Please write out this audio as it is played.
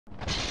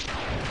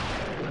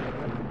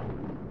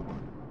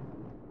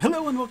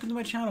Hello and welcome to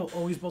my channel.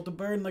 Always Bolt the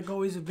Bird, and like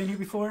always, have been here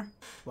before.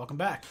 Welcome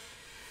back.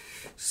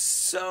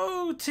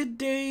 So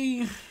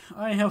today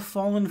I have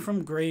fallen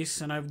from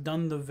grace and I've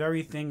done the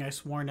very thing I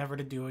swore never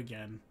to do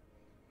again.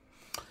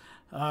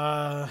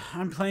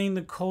 I'm playing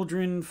the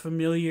Cauldron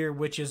Familiar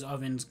Witch's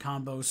Ovens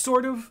combo,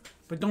 sort of,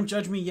 but don't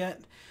judge me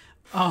yet.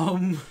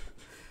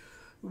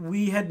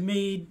 We had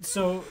made,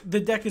 so the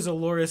deck is a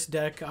Lurrus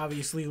deck,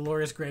 obviously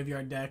Lurrus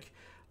graveyard deck.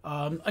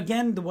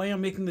 Again, the way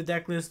I'm making the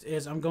deck list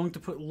is I'm going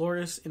to put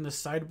Lurrus in the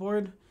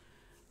sideboard,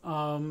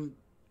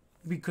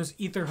 because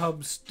Ether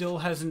Hub still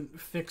hasn't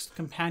fixed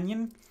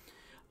Companion.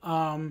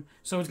 So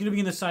it's going to be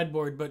in the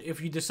sideboard, but if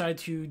you decide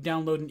to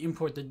download and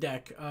import the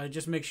deck,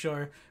 just make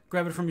sure,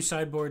 grab it from your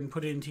sideboard and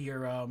put it into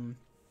your,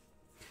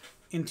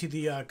 into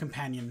the,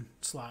 Companion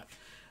slot.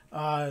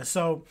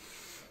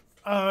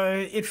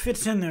 It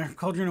fits in there.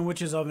 Cauldron and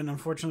Witch's Oven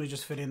unfortunately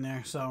just fit in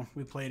there, so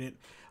we played it.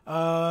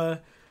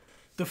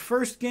 The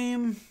first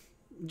game,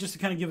 just to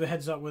kind of give a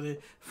heads up with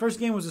it, first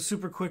game was a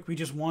super quick, we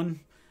just won.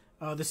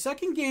 The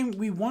second game,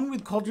 we won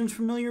with Cauldron's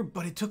Familiar,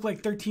 but it took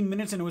like 13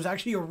 minutes, and it was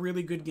actually a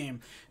really good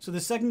game. So the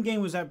second game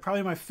was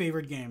probably my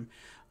favorite game.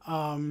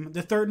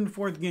 The third and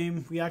fourth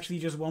game, we actually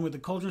just won with the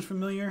Cauldron's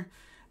Familiar.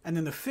 And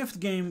then the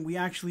fifth game, we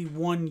actually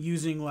won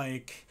using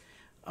like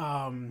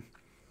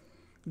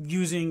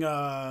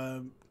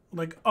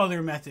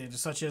other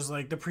methods, such as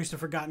like the Priest of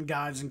Forgotten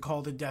Gods and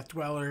Call the Death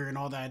Dweller and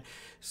all that.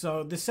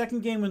 So the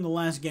second game and the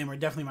last game are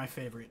definitely my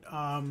favorite.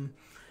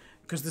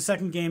 Because the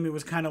second game, it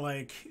was kind of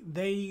like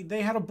they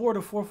had a board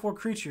of 4/4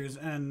 creatures,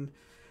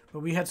 but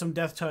we had some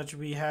death touch.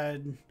 We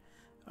had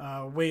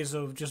ways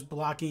of just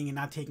blocking and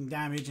not taking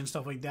damage and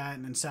stuff like that,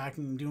 and then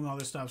sacking and doing all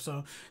this stuff.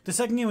 So the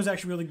second game was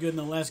actually really good, and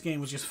the last game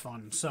was just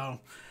fun. So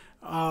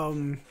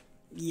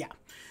yeah.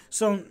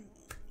 So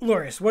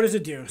Lurrus, what does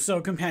it do?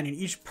 So, Companion,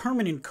 each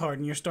permanent card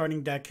in your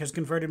starting deck has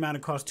converted mana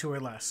cost 2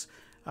 or less.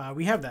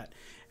 We have that.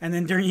 And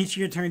then during each of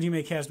your turns, you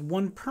may cast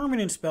one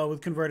permanent spell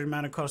with converted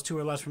mana cost 2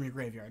 or less from your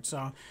graveyard.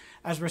 So,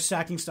 as we're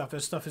sacking stuff,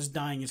 as stuff is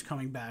dying, it's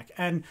coming back.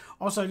 And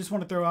also, I just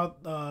want to throw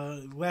out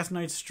last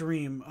night's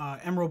stream,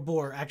 Emerald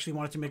Boar actually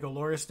wanted to make a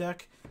Lurrus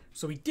deck.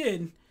 So we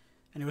did,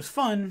 and it was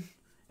fun.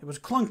 It was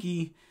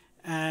clunky.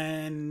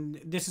 And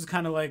this is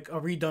kind of like a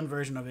redone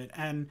version of it.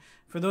 And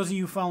for those of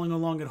you following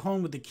along at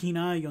home with the keen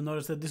eye, you'll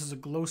notice that this is a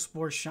Glow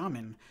Spore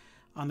Shaman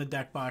on the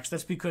deck box.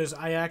 That's because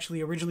I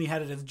actually originally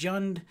had it as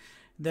Jund,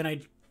 then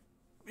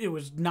it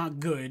was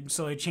not good,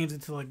 so I changed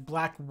it to like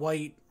black,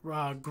 white,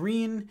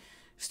 green,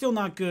 still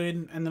not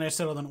good, and then I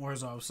settled on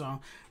Orzhov.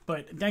 So,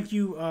 but thank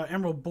you,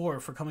 Emerald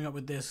Boar, for coming up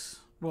with this.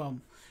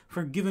 Well,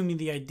 for giving me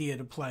the idea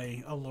to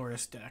play a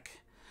Lurrus deck.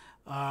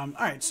 All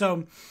right,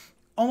 so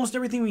almost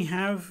everything we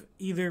have,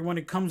 either when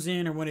it comes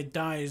in or when it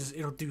dies,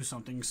 it'll do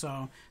something.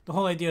 So the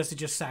whole idea is to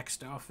just sack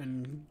stuff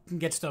and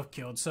get stuff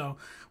killed. So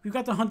we've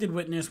got the Hunted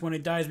Witness. When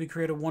it dies, we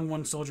create a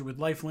 1/1 soldier with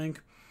lifelink.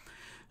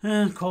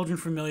 Cauldron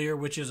Familiar,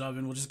 Witch's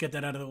Oven. We'll just get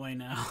that out of the way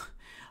now.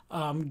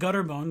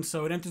 Gutterbone.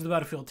 So it enters the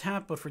battlefield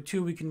tapped, but for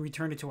 2, we can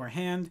return it to our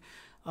hand.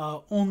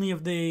 Only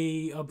if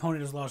the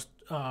opponent has lost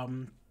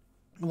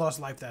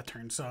life that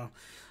turn. So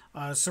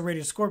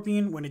Serrated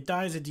Scorpion. When it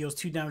dies, it deals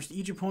 2 damage to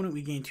each opponent.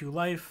 We gain 2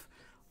 life.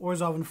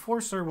 Orzhov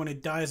Enforcer, when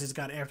it dies, it's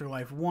got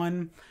Afterlife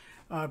 1.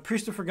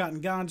 Priest of Forgotten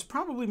Gods,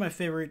 probably my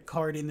favorite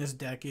card in this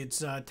deck.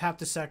 It's tap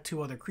to sack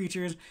 2 other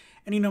creatures.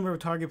 Any number of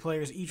target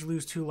players each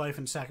lose 2 life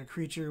and sack a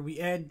creature. We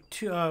add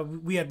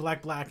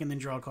black, and then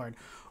draw a card.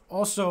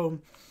 Also,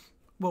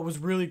 what was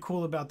really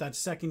cool about that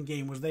second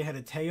game was they had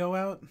a Teo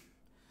out.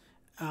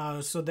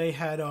 So they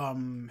had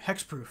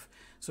Hexproof.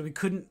 So we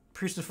couldn't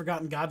Priest of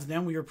Forgotten Gods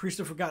them. We were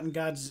Priest of Forgotten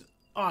Gods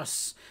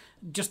us,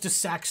 just to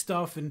sack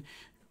stuff, and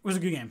it was a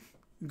good game.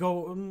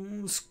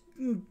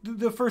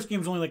 The first game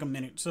was only like a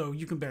minute, so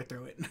you can bear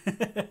through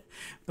it.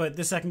 But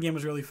the second game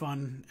was really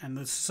fun,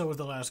 and so was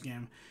the last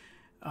game.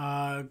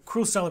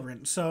 Cruel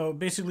Celebrant. So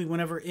basically,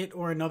 whenever it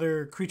or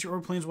another creature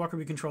or planeswalker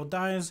we control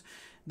dies,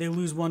 they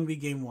lose 1, we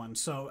gain 1.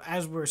 So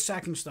as we're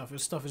sacking stuff,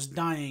 as stuff is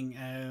dying,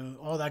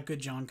 all that good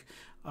junk,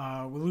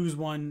 we lose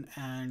 1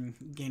 and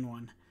gain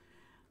 1.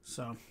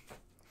 So,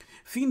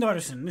 Fiend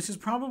Artisan. This is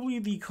probably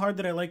the card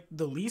that I like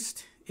the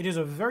least. It is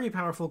a very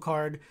powerful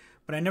card,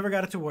 but I never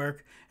got it to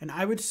work. And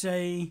I would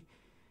say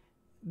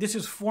this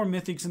is 4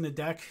 mythics in the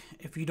deck.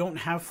 If you don't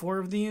have 4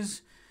 of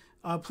these,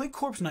 play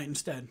Corpse Knight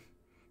instead.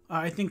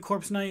 I think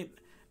Corpse Knight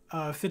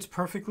fits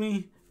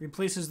perfectly,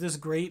 replaces this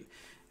great.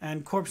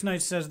 And Corpse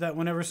Knight says that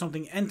whenever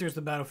something enters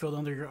the battlefield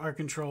under our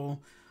control,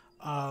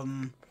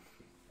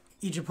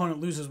 each opponent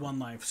loses 1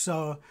 life.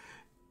 So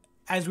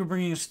as we're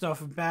bringing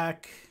stuff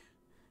back,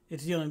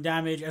 it's dealing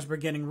damage. As we're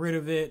getting rid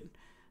of it,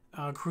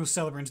 Cruel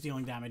Celebrant's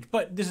dealing damage.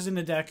 But this is in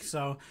the deck,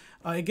 so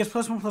it gets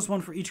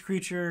 +1/+1 for each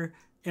creature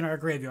in our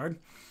graveyard.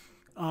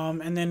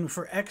 And then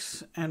for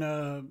X and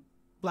a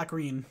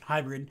black-green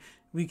hybrid,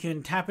 we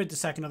can tap it to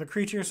sack another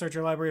creature, search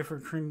your library for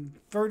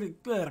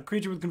a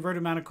creature with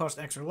converted mana cost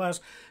X or less,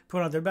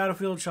 put it on their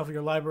battlefield, shuffle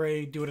your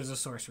library, do it as a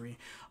sorcery.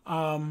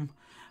 I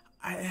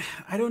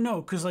don't know,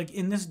 because like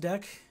in this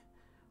deck,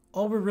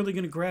 all we're really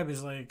going to grab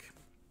is like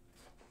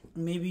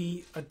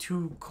maybe a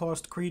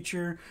 2-cost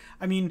creature.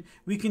 I mean,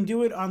 we can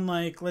do it on,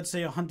 like, let's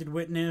say a Hunted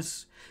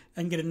Witness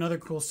and get another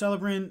cool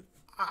Celebrant.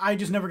 I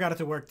just never got it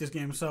to work this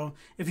game. So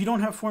if you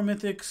don't have 4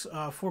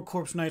 Mythics, 4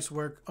 Corpse Knights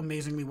work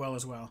amazingly well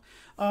as well.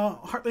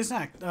 Heartless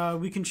Act.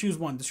 We can choose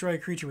one. Destroy a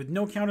creature with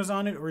no counters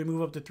on it or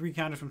remove up to 3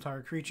 counters from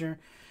target creature.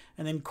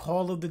 And then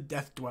Call of the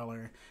Death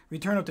Dweller.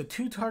 Return up to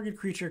 2 target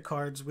creature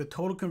cards with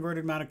total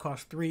converted mana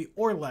cost 3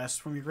 or less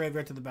from your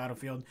graveyard to the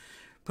battlefield.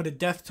 Put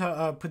Death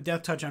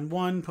Touch on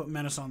 1. Put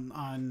Menace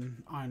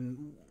on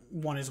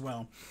 1 as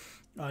well.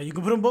 You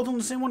can put them both on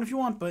the same one if you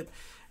want, but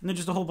and then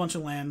just a whole bunch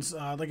of lands.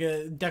 Like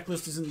a deck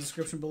list is in the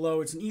description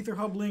below. It's an Ether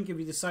Hub link. If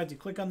you decide to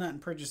click on that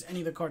and purchase any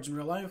of the cards in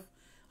real life,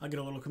 I'll get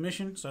a little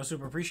commission, so I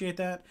super appreciate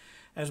that.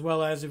 As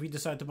well as if you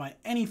decide to buy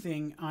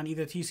anything on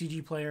either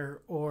TCG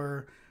Player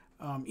or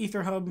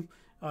Ether Hub,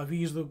 if you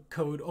use the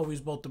code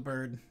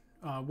AlwaysBoltTheBird,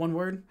 one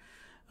word,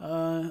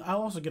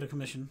 I'll also get a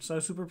commission, so I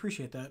super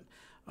appreciate that.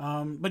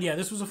 But yeah,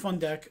 this was a fun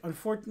deck.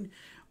 Unfortunately,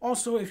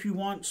 also if you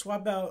want,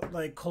 swap out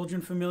like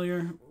Cauldron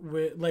Familiar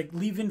with like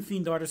leave in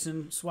Fiend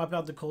Artisan, swap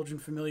out the Cauldron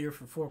Familiar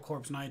for 4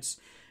 Corpse Knights,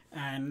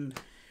 and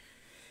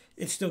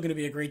it's still gonna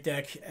be a great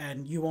deck,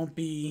 and you won't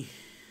be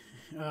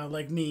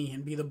like me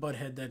and be the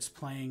butthead that's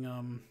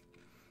playing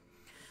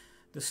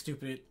the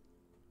stupid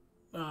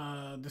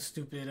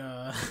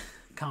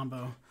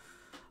combo.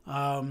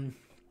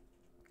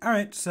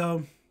 Alright,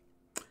 so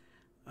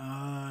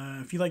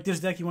if you like this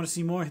deck, you want to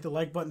see more, hit the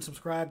like button,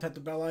 subscribe, tap the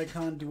bell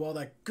icon, do all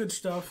that good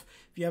stuff.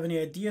 If you have any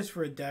ideas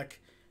for a deck,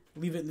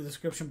 leave it in the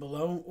description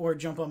below, or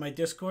jump on my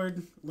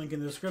Discord, link in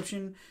the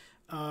description,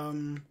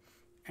 and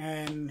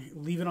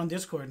leave it on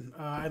Discord.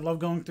 I love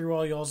going through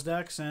all y'all's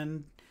decks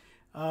and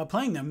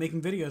playing them,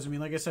 making videos. I mean,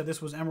 like I said,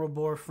 this was Emerald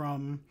Boar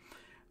from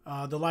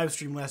the live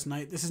stream last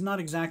night. This is not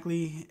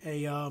exactly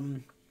a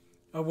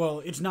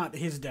well, it's not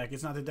his deck.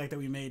 It's not the deck that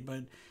we made,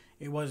 but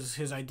it was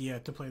his idea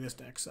to play this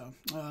deck. So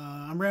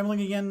I'm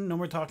rambling again. No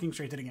more talking.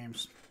 Straight to the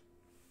games.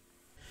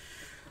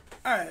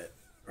 All right,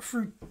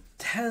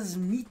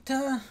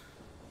 Frutasmita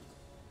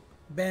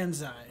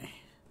Banzai.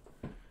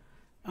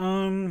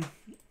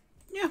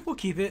 Yeah, we'll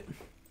keep it.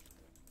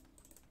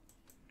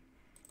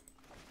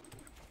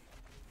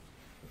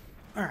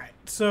 All right,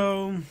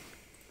 so.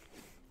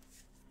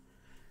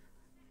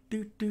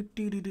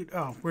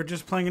 Oh, we're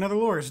just playing another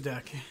Lurrus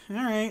deck. All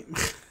right.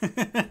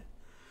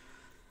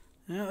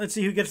 Well, let's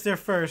see who gets there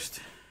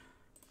first.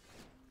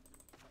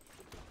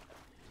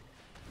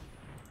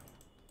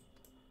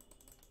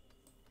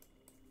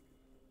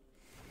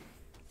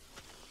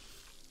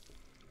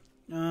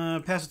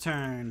 Pass a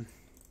turn.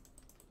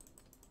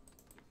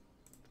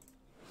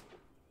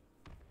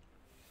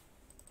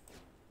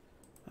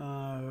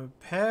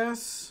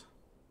 Pass.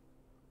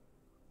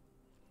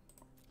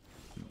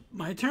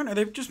 My turn? Are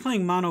they just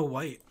playing mono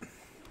white?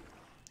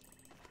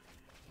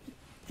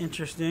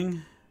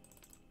 Interesting.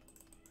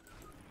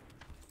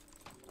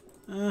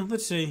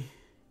 Let's see. I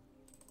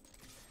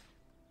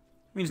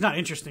mean, it's not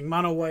interesting.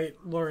 Mono white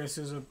Lurrus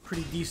is a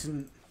pretty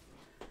decent.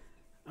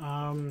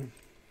 Because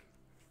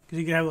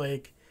you can have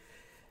like,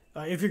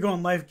 if you're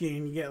going life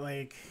gain, you get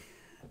like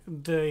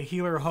the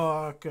Healer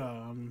Hawk,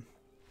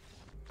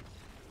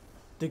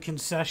 the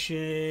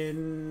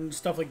concession,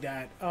 stuff like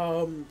that.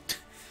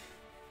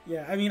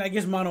 Yeah, I mean, I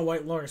guess mono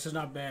white Lurrus is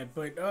not bad,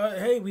 but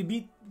hey, we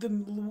beat the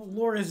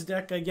Lurrus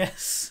deck, I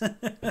guess.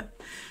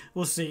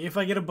 We'll see. If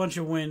I get a bunch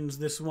of wins,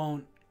 this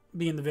won't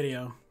be in the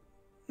video.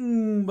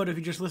 But if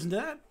you just listen to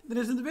that, then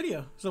it's in the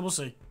video. So we'll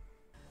see.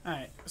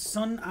 Alright,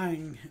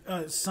 Sunang.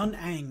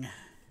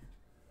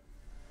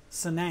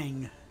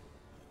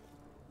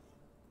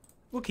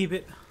 We'll keep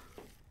it.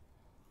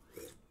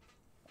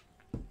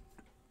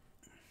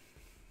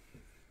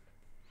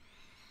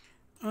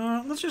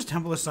 Let's just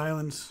Temple of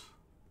Silence.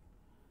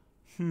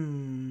 No.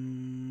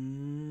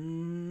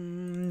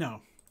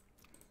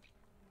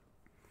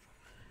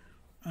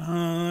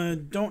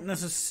 Don't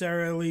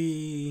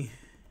necessarily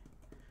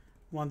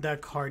want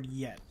that card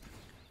yet.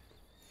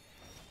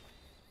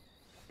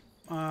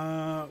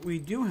 We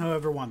do,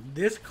 however, want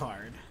this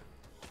card.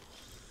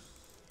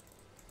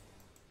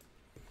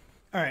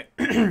 Alright.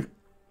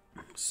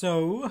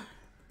 So...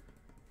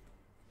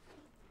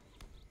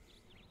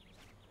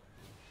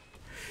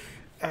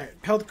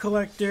 Alright, Pelt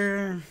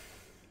Collector.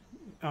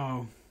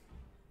 Oh.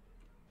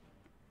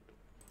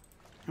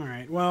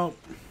 Alright, well...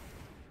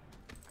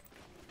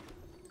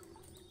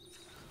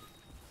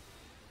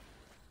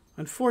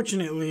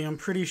 Unfortunately, I'm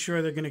pretty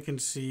sure they're going to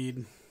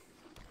concede.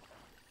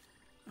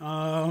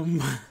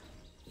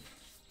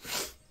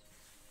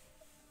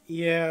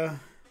 Yeah.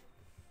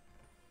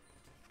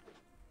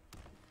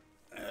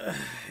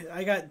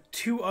 I got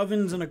 2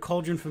 ovens and a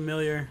Cauldron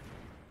Familiar.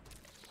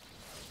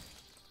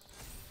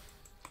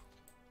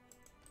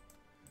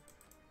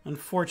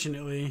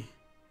 Unfortunately.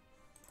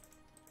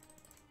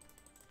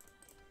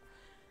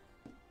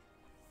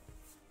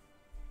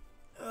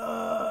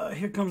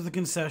 Here comes the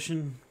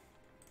concession.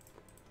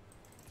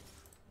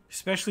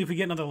 Especially if we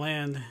get another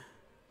land.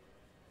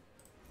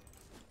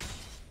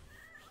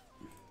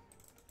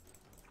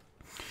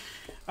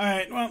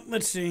 Alright, well,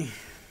 let's see.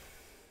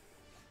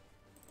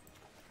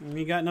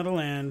 We got another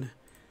land.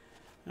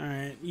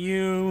 Alright,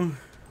 you.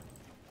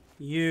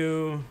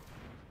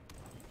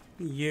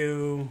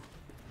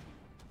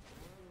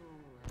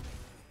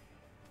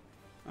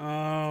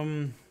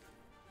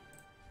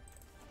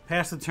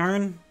 Pass the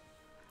turn.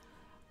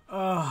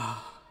 I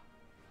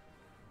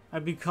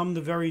become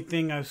the very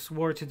thing I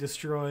swore to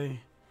destroy.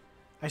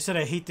 I said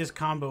I hate this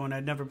combo and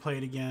I'd never play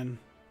it again.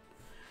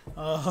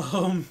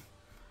 But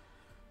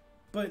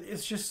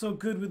it's just so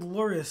good with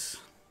Lurrus.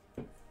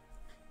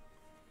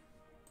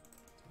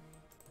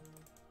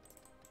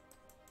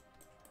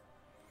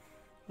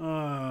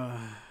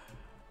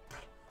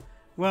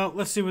 Well,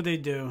 let's see what they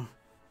do.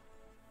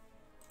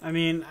 I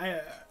mean,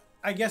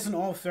 I guess in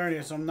all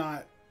fairness, I'm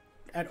not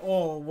at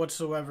all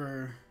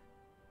whatsoever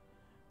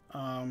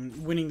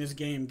winning this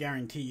game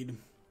guaranteed.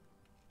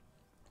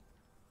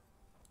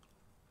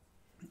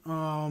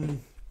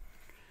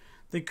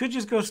 They could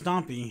just go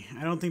Stompy.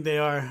 I don't think they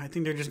are. I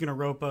think they're just going to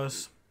rope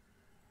us,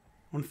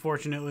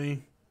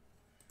 unfortunately.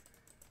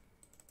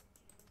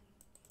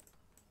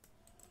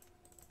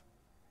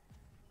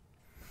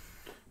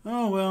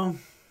 Oh, well.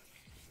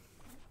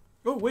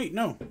 Oh, wait,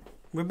 no.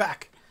 We're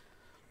back.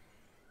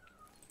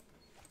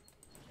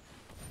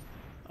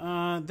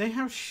 They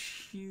have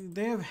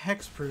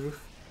hexproof,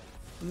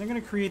 and they're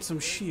going to create some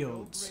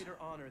shields.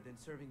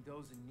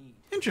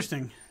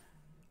 Interesting.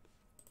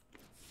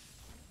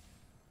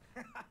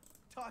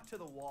 Talk to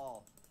the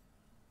wall.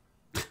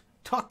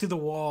 Talk to the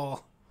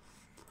wall.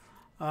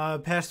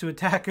 Pass to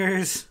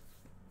attackers.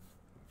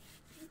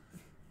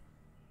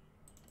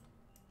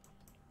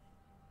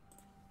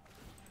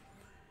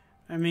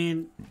 I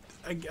mean,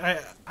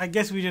 I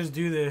guess we just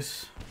do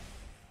this.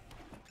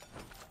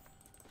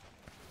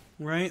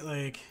 Right?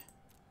 Like...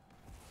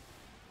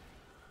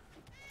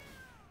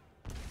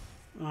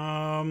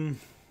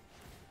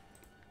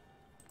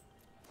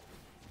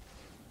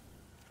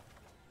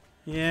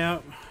 Yeah,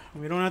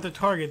 we don't have to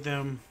target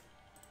them.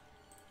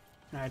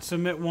 Alright,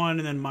 submit one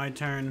and then my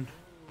turn.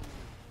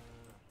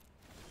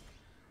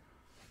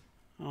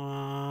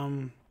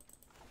 I'm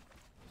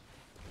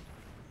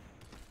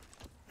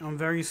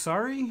very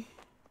sorry.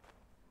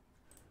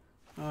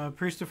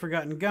 Priest of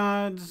Forgotten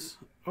Gods.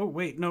 Oh,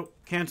 wait, no,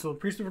 cancel.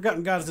 Priest of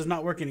Forgotten Gods does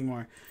not work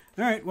anymore.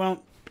 Alright,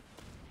 well,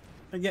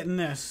 I'm getting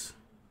this.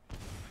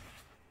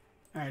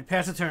 Alright,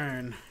 pass a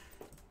turn.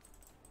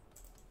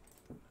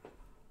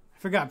 I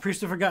forgot,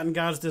 Priest of Forgotten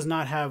Gods does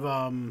not have,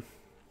 well,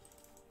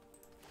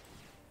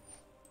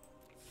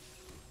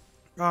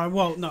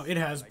 no, it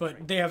has,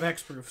 but they have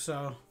hexproof,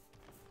 so...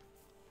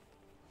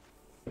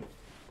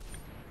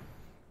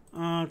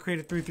 create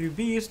a 3/3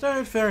 beast.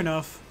 Alright, fair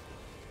enough.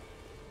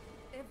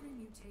 Every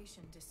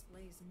mutation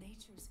displays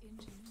nature's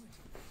ingenuity.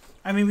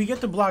 I mean, we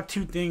get to block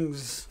two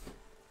things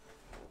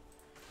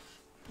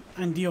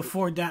and deal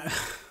 4 damage.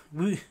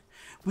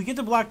 We get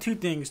to block two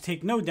things,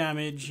 take no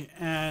damage,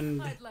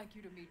 and I'd like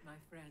you to meet my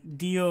friend.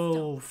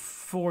 deal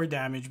 4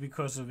 damage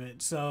because of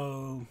it.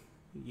 So,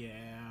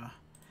 yeah.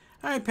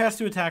 Alright, pass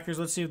to attackers.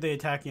 Let's see if they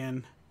attack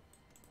in.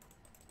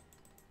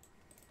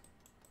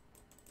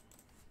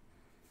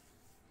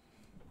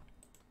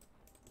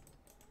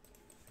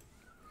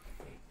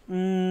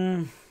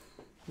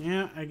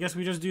 Yeah, I guess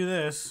we just do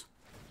this.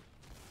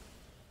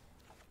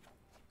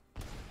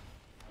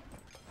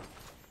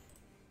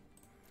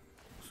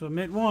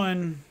 Submit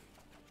one.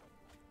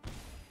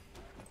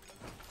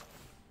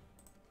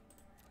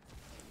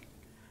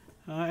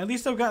 At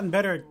least I've gotten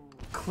better at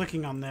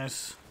clicking on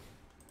this.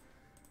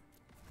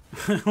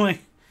 Like,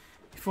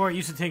 before it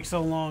used to take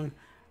so long.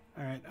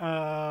 Alright,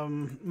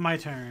 my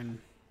turn.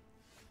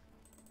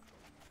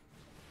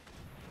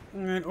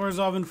 Alright,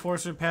 Orzhov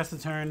Enforcer, pass the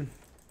turn.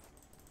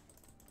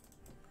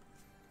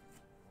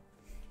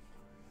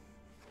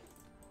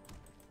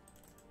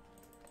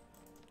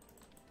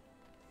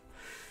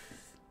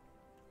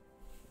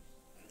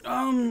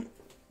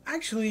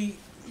 Actually,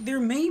 there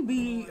may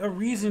be a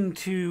reason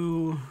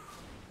to...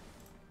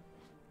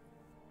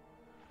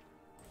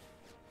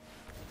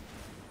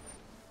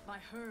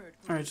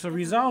 Alright, so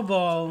Resolve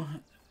All,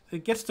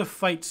 it gets to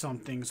fight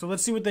something. So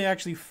let's see what they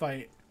actually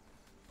fight.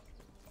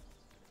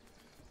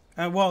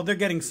 Well, they're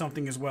getting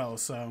something as well,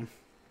 so...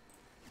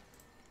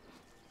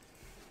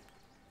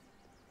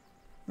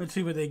 Let's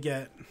see what they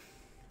get.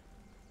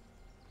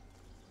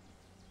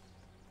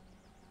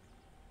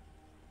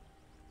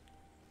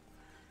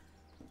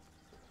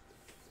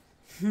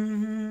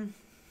 Alright,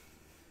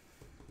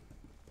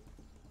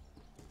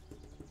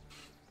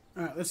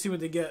 let's see what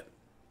they get.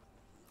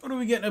 What do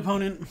we get,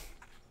 opponent?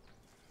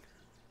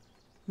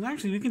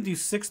 Actually, we can do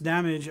 6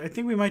 damage. I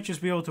think we might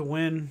just be able to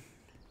win.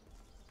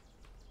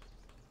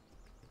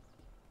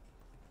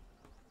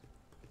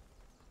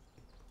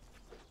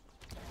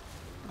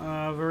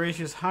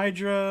 Voracious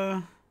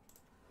Hydra.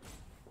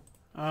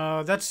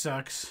 That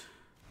sucks.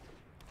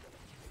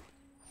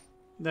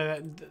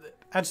 That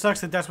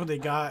sucks that that's what they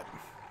got.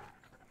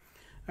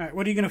 Alright,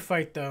 what are you gonna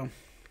fight, though?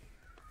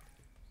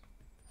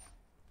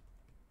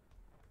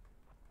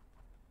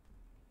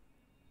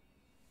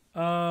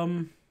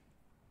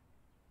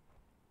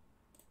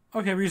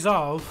 Okay,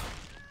 Resolve.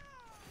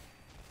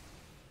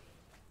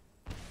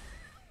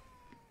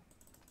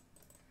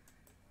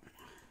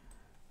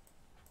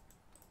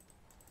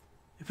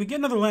 we get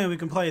another land, we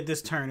can play it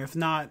this turn. If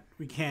not,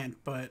 we can't,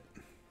 but...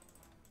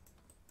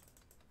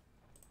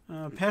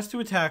 pass to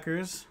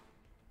attackers.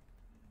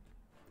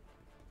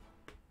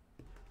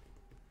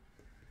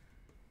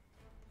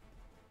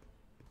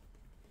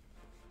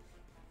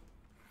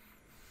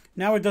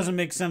 Now it doesn't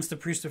make sense to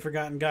Priest of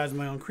Forgotten Gods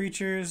my own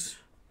creatures.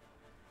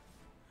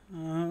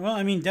 Well,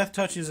 I mean, Death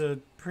Touch is a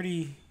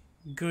pretty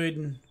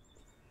good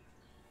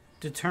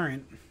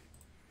deterrent.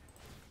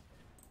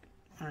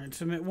 Alright,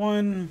 submit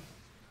one.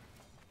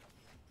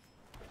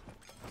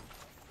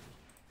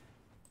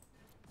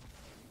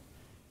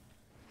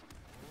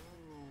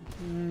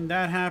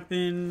 That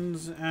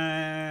happens,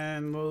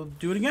 and we'll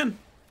do it again.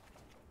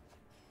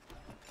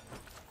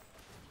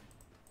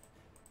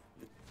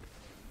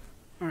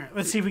 Alright,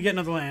 let's see if we get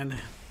another land.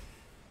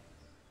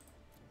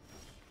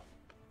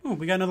 Oh,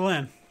 we got another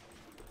land.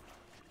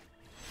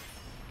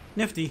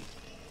 Nifty.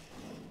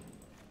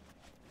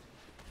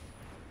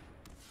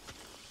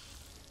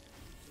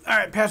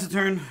 Alright, pass the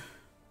turn.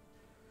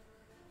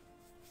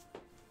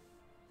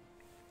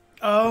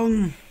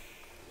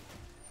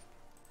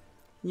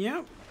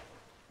 Yep.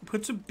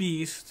 Puts a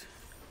beast.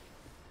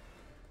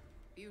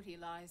 Beauty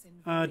lies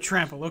in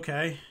trample,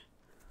 okay.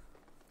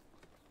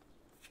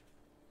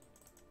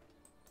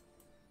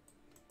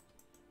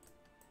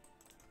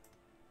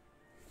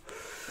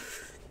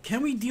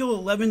 Can we deal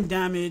 11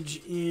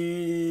 damage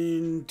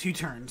in 2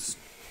 turns?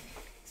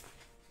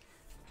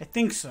 I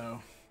think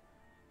so.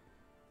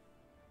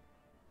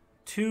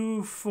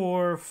 2,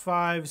 4,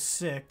 5,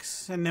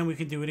 6, and then we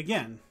can do it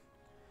again.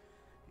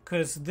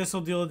 Because this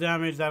will deal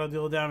damage, that'll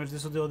deal damage,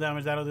 this will deal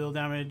damage, that'll deal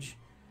damage.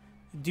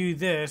 Do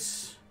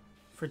this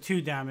for 2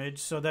 damage,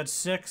 so that's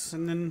 6,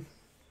 and then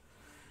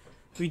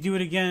we do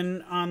it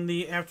again on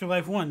the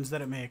Afterlife ones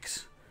that it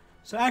makes.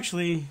 So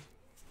actually,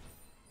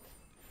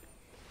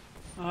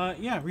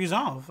 yeah,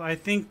 resolve. I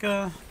think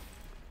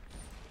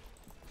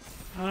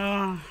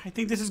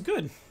this is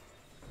good.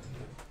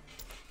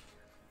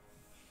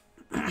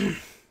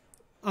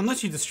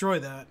 Unless you destroy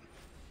that.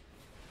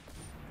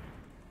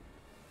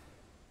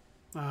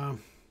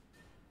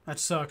 That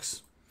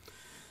sucks.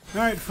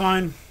 Alright,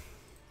 fine.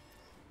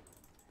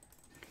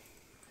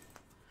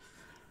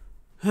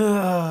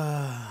 Alright,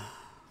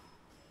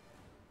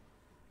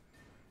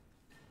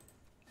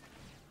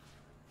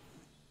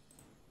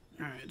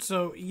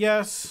 so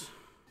yes.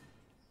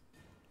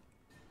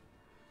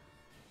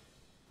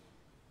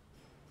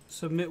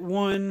 Submit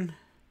 1.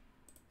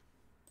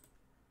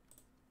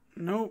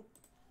 Nope.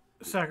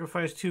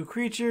 Sacrifice 2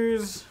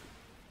 creatures.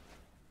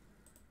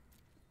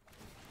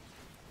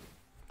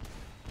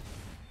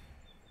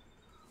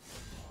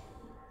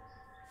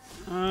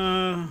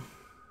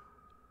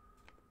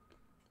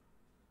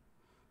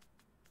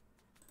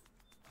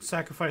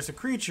 Sacrifice a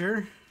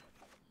creature.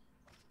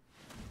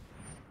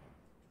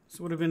 This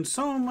would have been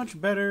so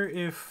much better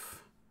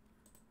if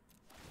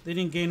they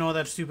didn't gain all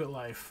that stupid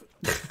life.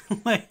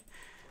 Like,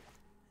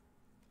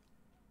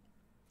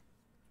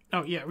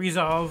 oh yeah,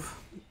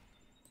 resolve.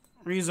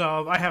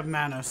 Resolve. I have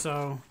mana,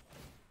 so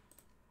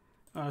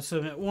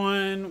submit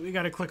 1. We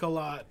gotta click a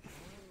lot.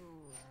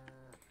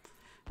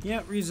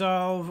 Yep,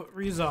 resolve,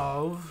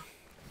 resolve.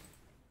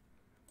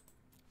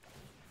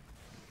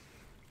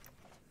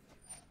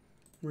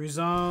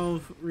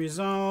 Resolve,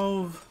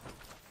 resolve.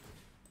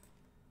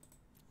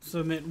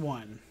 Submit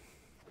 1.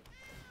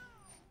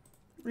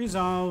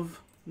 Resolve,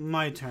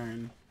 my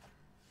turn.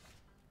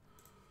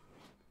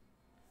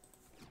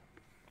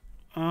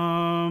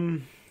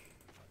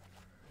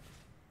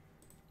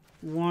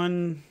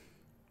 One.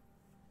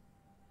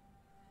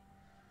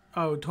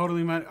 Oh,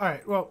 totally my.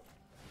 Alright, well,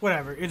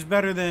 whatever. It's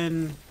better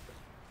than.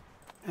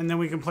 And then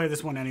we can play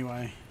this one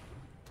anyway.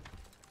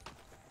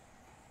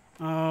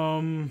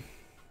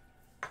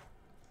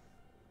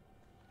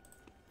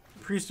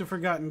 Priest of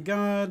Forgotten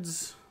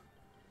Gods.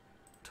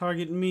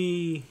 Target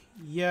me.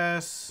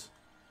 Yes.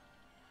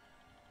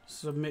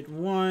 Submit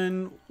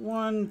 1.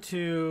 1,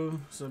 2.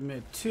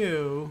 Submit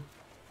 2.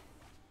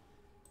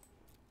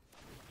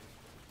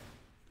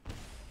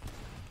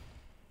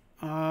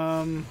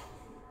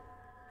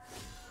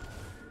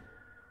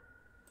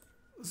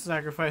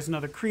 Sacrifice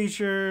another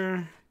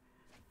creature.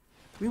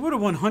 We would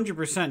have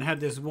 100%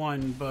 had this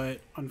one, but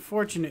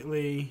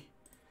unfortunately,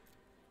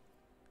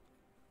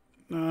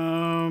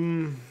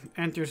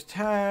 enters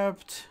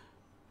tapped.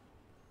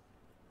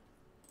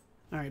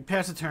 All right,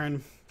 pass a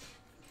turn.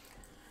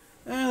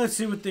 Let's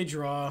see what they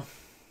draw.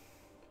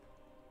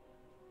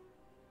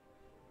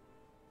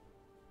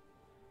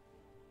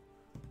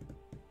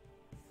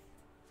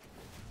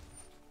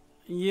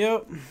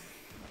 Yep.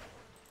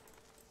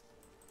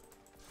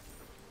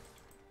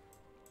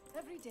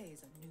 Every day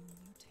is a new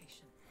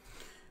mutation.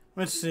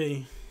 Let's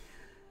see.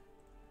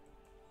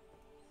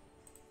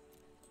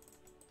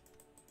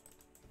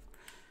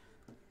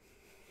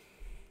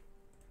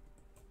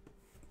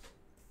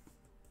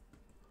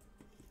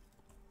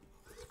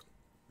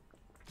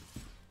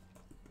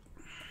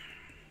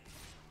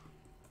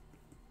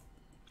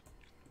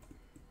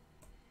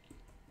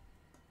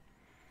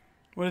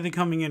 What are they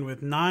coming in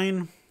with?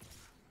 9,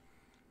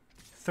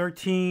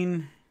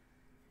 13,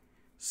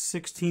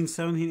 16,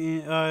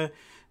 17,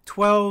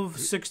 12,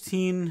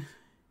 16,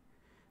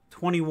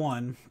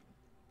 21,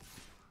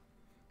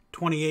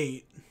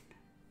 28.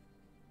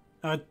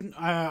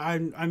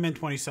 I meant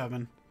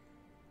 27.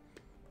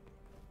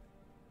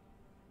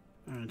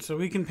 Alright, so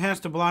we can pass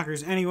the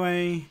blockers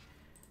anyway.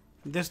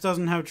 This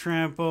doesn't have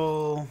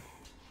trample.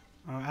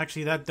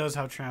 Actually, that does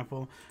have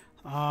trample.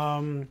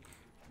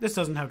 This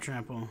doesn't have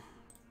trample.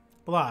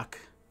 Block.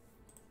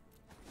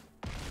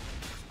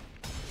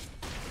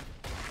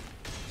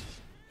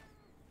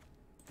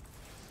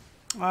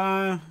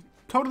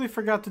 Totally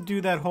forgot to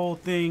do that whole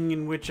thing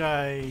in which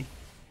I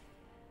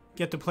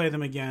get to play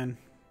them again.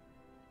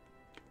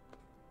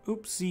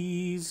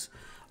 Oopsies.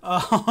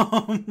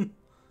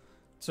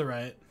 It's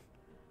alright.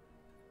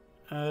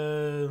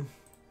 You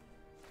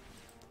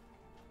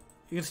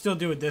can still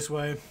do it this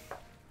way.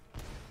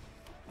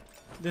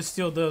 This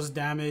still does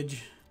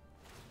damage.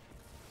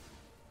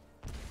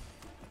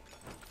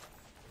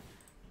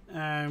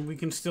 And we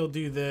can still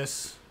do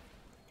this.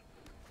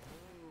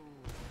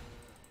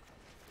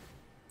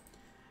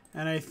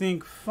 And I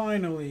think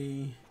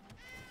finally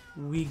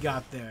we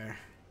got there.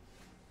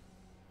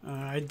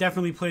 I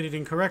definitely played it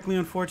incorrectly,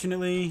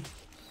 unfortunately.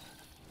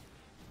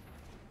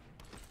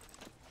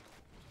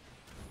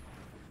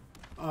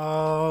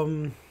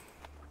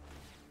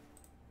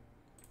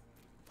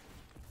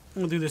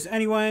 We'll do this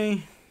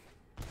anyway.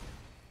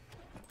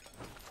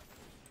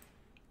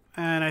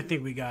 And I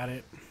think we got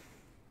it.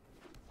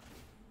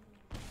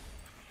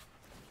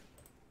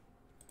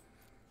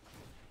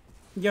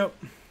 Yep.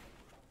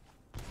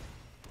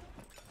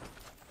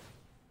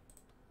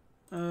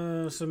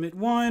 Submit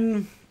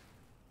one.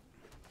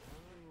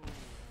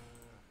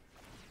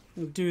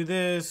 Do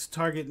this.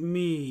 Target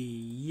me.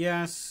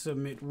 Yes.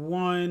 Submit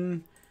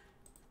one.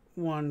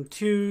 1,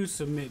 2.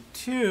 Submit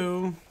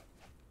 2.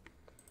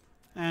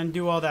 And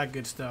do all that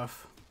good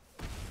stuff.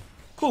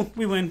 Cool.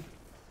 We win.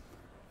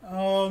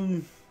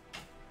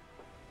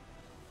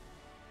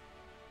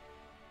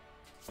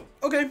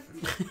 Okay.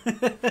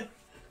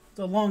 It's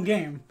a long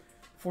game.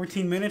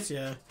 14 minutes,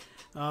 yeah.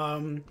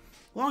 Long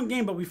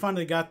game, but we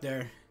finally got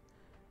there.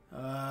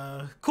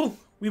 Cool.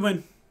 We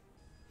win.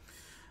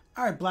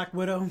 Alright, Black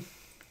Widow.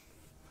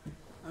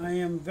 I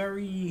am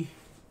very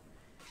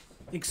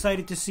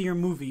excited to see your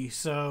movie,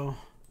 so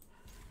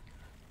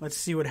let's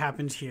see what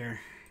happens here.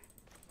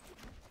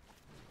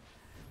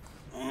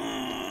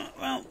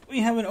 Well, we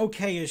have an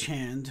okay-ish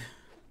hand.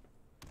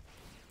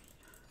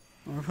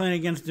 We're playing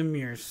against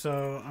Demir,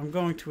 so I'm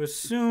going to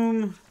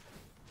assume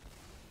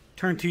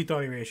turn 2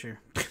 thought erasure.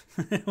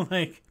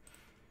 Like,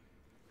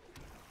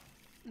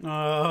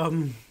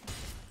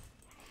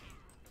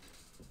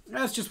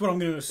 that's just what I'm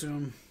going to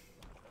assume.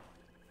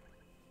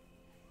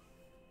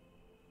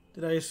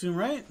 Did I assume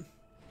right?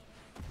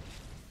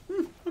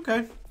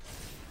 Okay.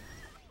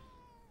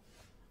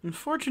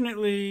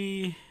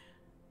 Unfortunately...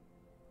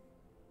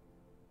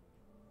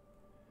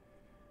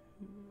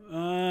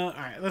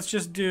 Alright, let's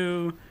just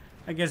do,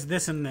 I guess,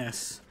 this and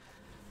this.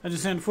 I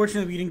just said,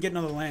 unfortunately, we didn't get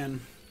another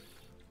land.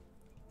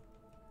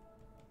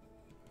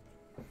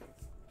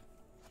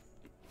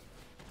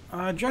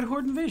 Dread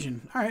Horde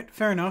Invasion. Alright,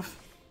 fair enough.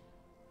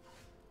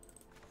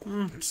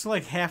 It's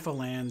like half a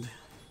land.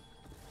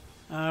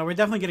 We're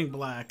definitely getting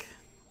black.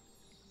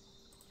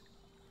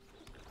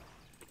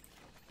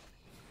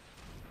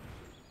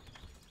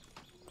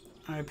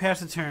 Alright, pass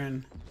the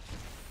turn.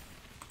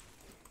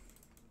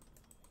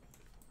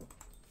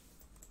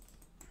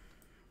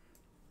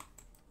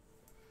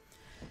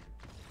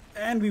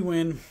 And we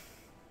win.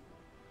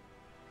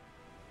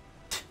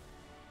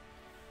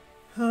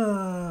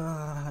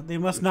 They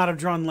must not have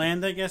drawn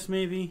land, I guess,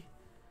 maybe.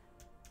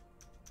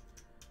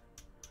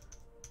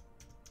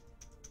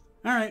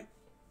 Alright,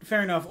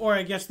 fair enough. Or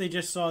I guess they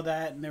just saw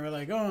that and they were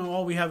like, oh,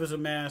 all we have is a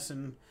mass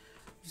and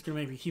it's going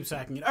to make me keep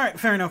sacking it. Alright,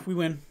 fair enough. We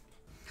win.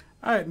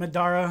 Alright,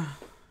 Madara.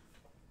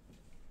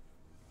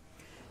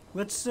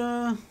 Let's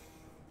see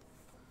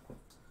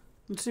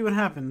what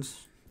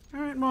happens.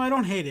 Alright, well, I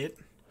don't hate it.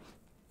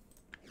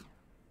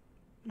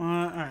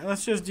 Alright,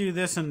 let's just do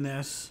this and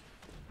this.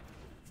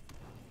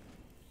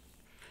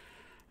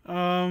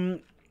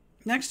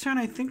 Next turn,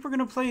 I think we're going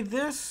to play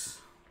this.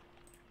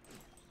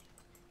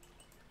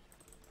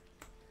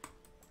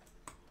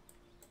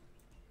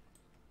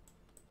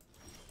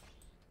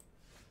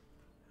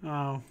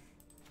 Oh.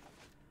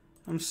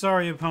 I'm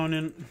sorry,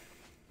 opponent.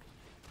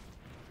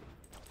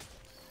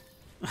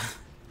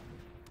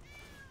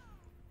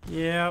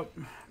 Yep.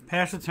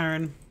 Pass the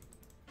turn.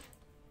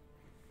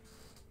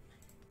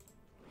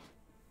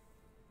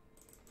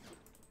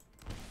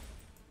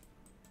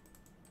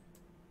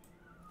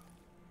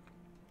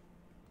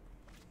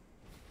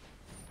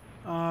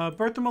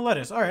 Bertha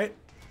Miletus. Alright.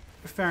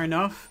 Fair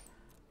enough.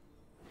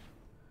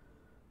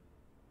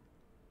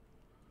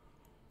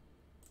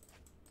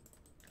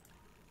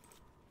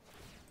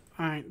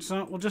 Alright,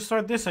 so we'll just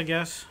start this, I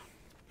guess.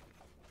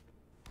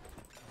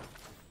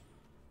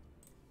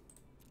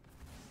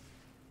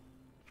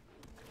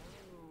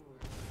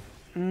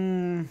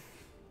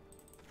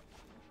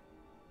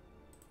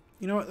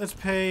 You know what? Let's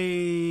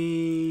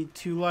pay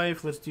 2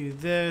 life. Let's do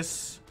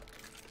this.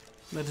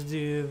 Let's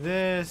do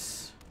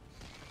this.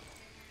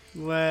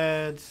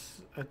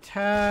 Let's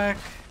attack.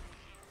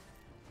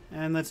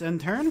 And let's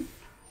end turn.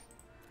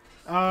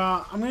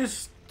 I'm going to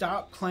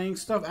stop playing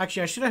stuff.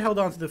 Actually, I should have held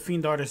on to the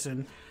Fiend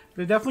Artisan.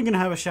 They're definitely going to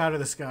have a Shatter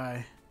the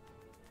Sky.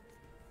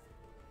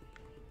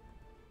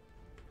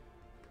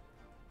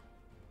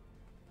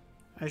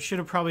 I should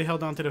have probably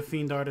held on to the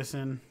Fiend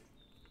Artisan.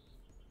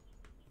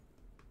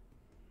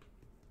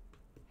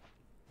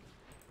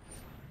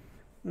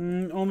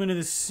 Omen of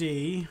the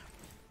Sea.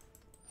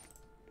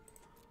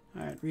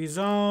 Alright,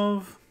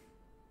 resolve.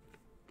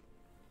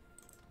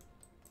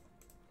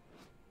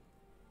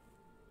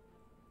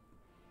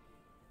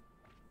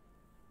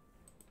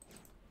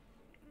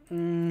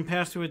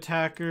 Pass to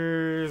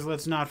attackers.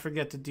 Let's not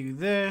forget to do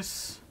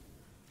this.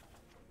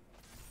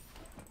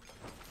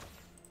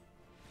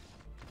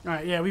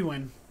 Alright, yeah, we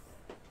win.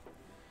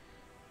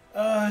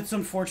 It's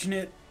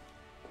unfortunate.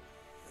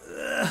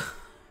 Ugh.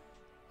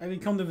 I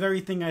become the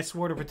very thing I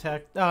swore to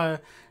protect.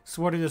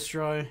 Swore to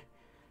destroy.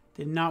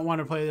 Did not want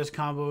to play this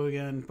combo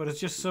again, but it's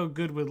just so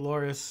good with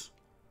Lurrus.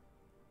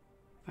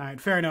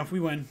 Alright, fair enough, we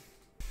win.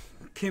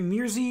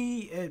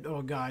 Kimirzi,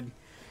 oh god.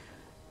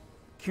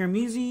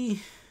 Kirmizi.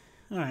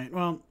 Alright,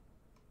 well.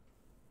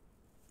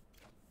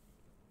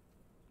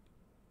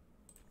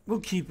 We'll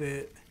keep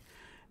it.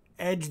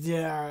 Edge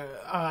there.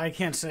 I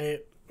can't say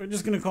it. We're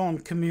just gonna call him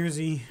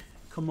Kimirzi.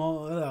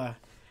 Call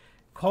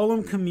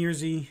him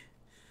Kimirzi.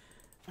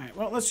 Alright,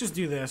 well, let's just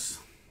do this.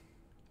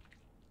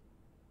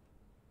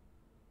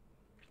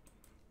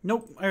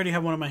 Nope, I already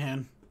have one in my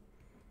hand.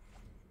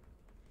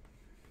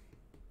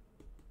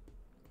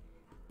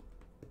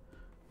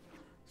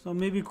 So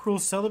maybe Cruel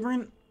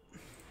Celebrant?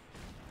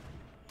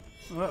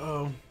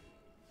 Uh-oh.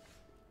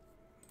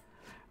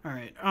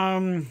 Alright,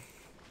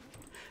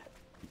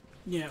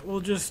 yeah, we'll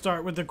just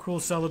start with the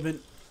Cruel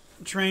Celebrant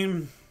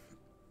train.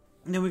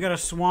 And then we got a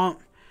Swamp.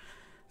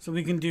 So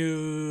we can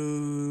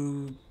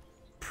do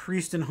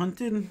Priest and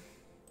Hunted.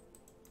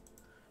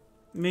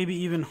 Maybe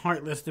even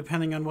Heartless,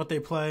 depending on what they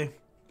play.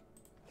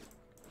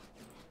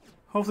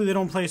 Hopefully they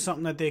don't play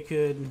something that they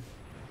could...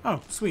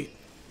 Oh, sweet.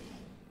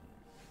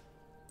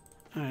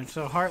 Alright,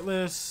 so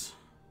Heartless.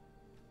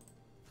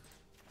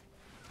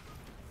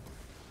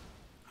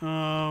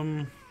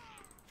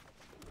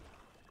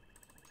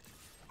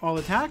 All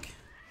attack.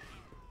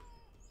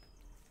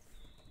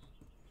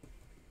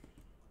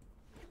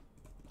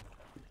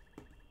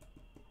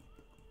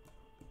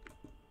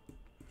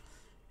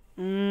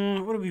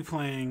 What are we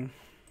playing?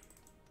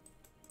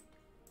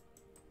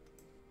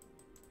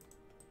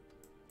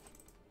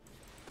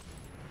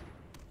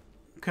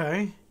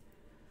 Okay.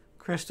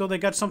 Crystal, they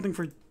got something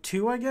for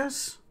 2, I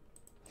guess?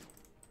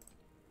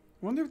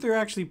 I wonder if they're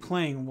actually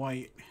playing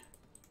white.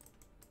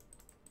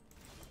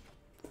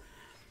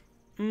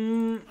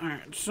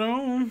 Alright,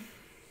 so...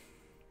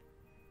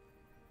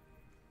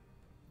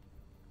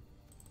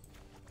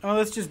 Oh,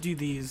 let's just do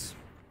these.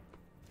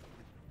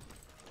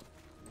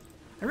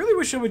 I really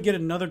wish I would get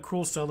another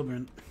Cruel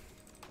Celebrant.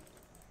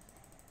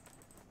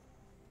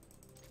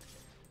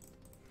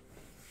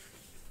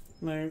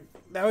 Like,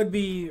 that would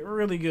be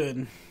really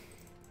good.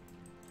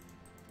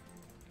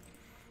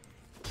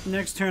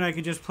 Next turn I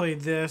could just play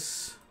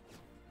this.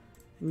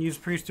 And use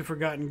Priest of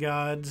Forgotten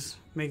Gods.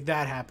 Make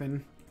that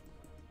happen.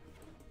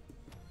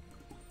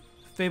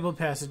 Fabled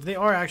Passage. They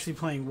are actually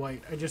playing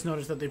white. I just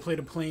noticed that they played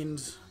a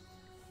Plains.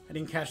 I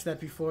didn't catch that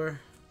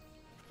before.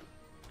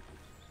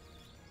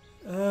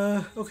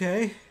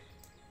 Okay.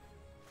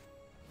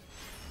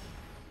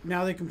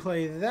 Now they can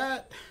play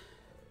that.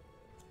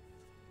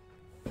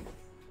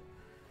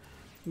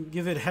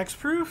 Give it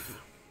Hexproof.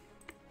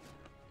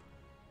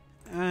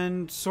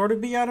 And sort of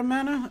be out of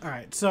mana.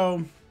 Alright,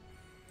 so...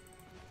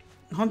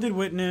 Hunted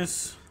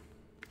Witness.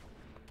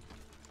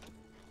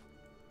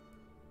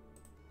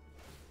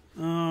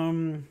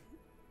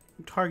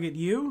 Target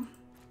you.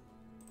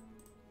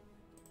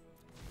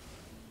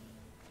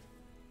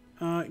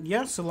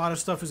 Yes, a lot of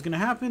stuff is going to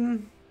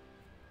happen.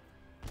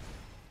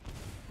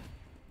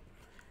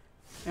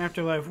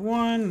 Afterlife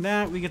 1,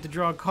 that, we get to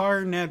draw a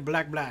card and add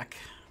black.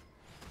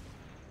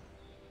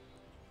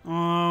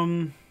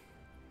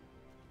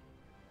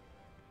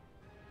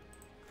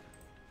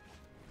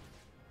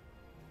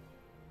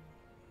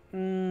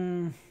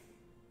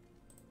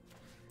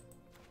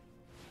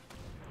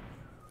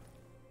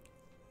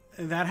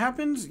 That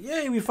happens?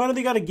 Yay, we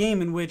finally got a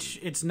game in which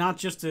it's not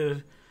just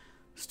a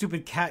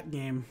stupid cat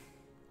game.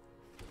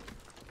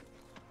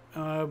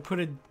 Put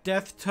a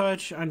Death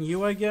Touch on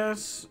you, I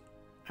guess.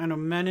 And a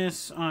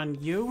Menace on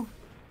you.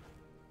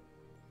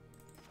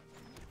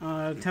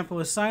 Temple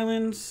of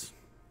Silence.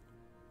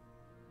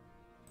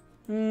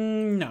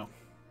 No.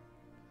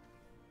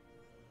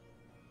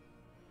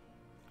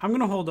 I'm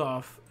gonna hold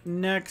off.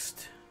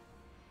 Next.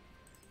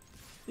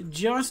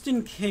 Just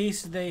in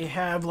case they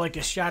have like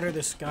a Shatter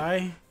the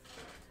Sky.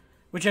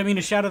 Which, I mean,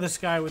 a Shatter the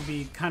Sky would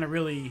be kind of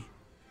really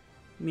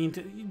mean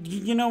to...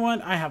 You know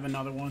what? I have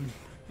another one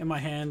in my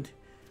hand.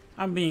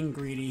 I'm being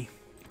greedy.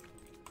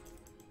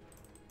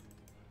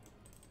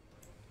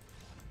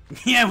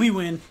 Yeah, we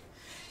win.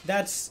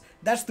 That's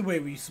the way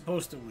we're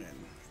supposed to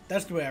win.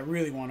 That's the way I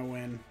really want to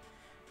win.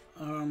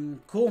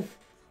 Cool.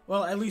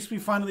 Well, at least we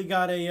finally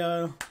got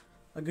a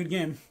good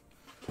game.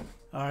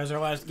 As our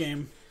last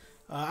game.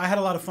 I had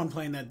a lot of fun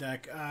playing that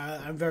deck.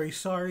 I'm very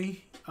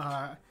sorry.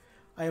 I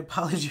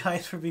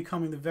apologize for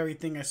becoming the very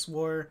thing I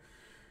swore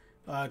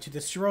to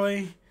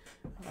destroy.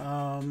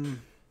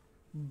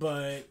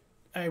 But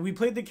we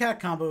played the cat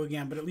combo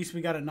again, but at least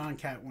we got a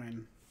non-cat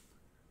win.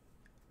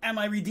 Am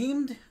I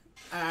redeemed?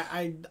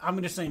 I'm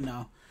going to say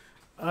no.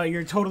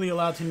 You're totally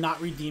allowed to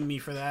not redeem me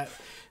for that.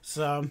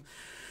 So,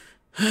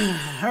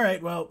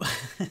 alright, well,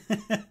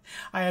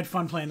 I had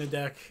fun playing the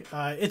deck.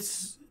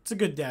 It's a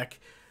good deck.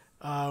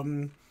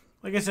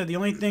 Like I said, the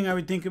only thing I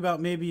would think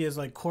about maybe is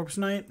like Corpse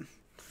Knight.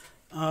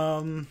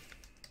 Right?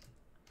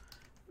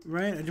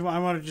 I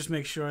want to just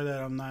make sure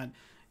that I'm not...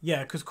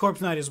 Yeah, because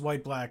Corpse Knight is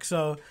white-black.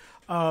 So,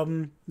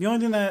 the only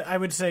thing that I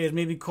would say is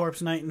maybe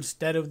Corpse Knight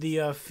instead of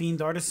the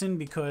Fiend Artisan,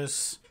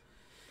 because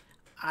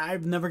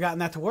I've never gotten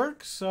that to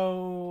work.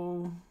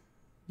 So,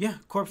 yeah,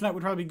 Corpse Knight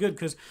would probably be good,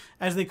 because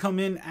as they come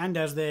in and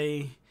as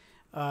they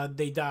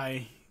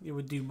die, it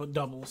would do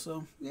double.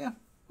 So, yeah,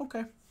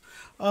 okay.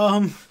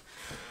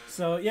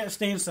 So, yeah,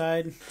 stay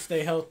inside,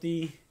 stay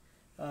healthy,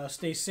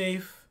 stay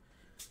safe,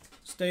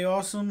 stay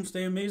awesome,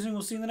 stay amazing.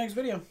 We'll see you in the next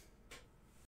video.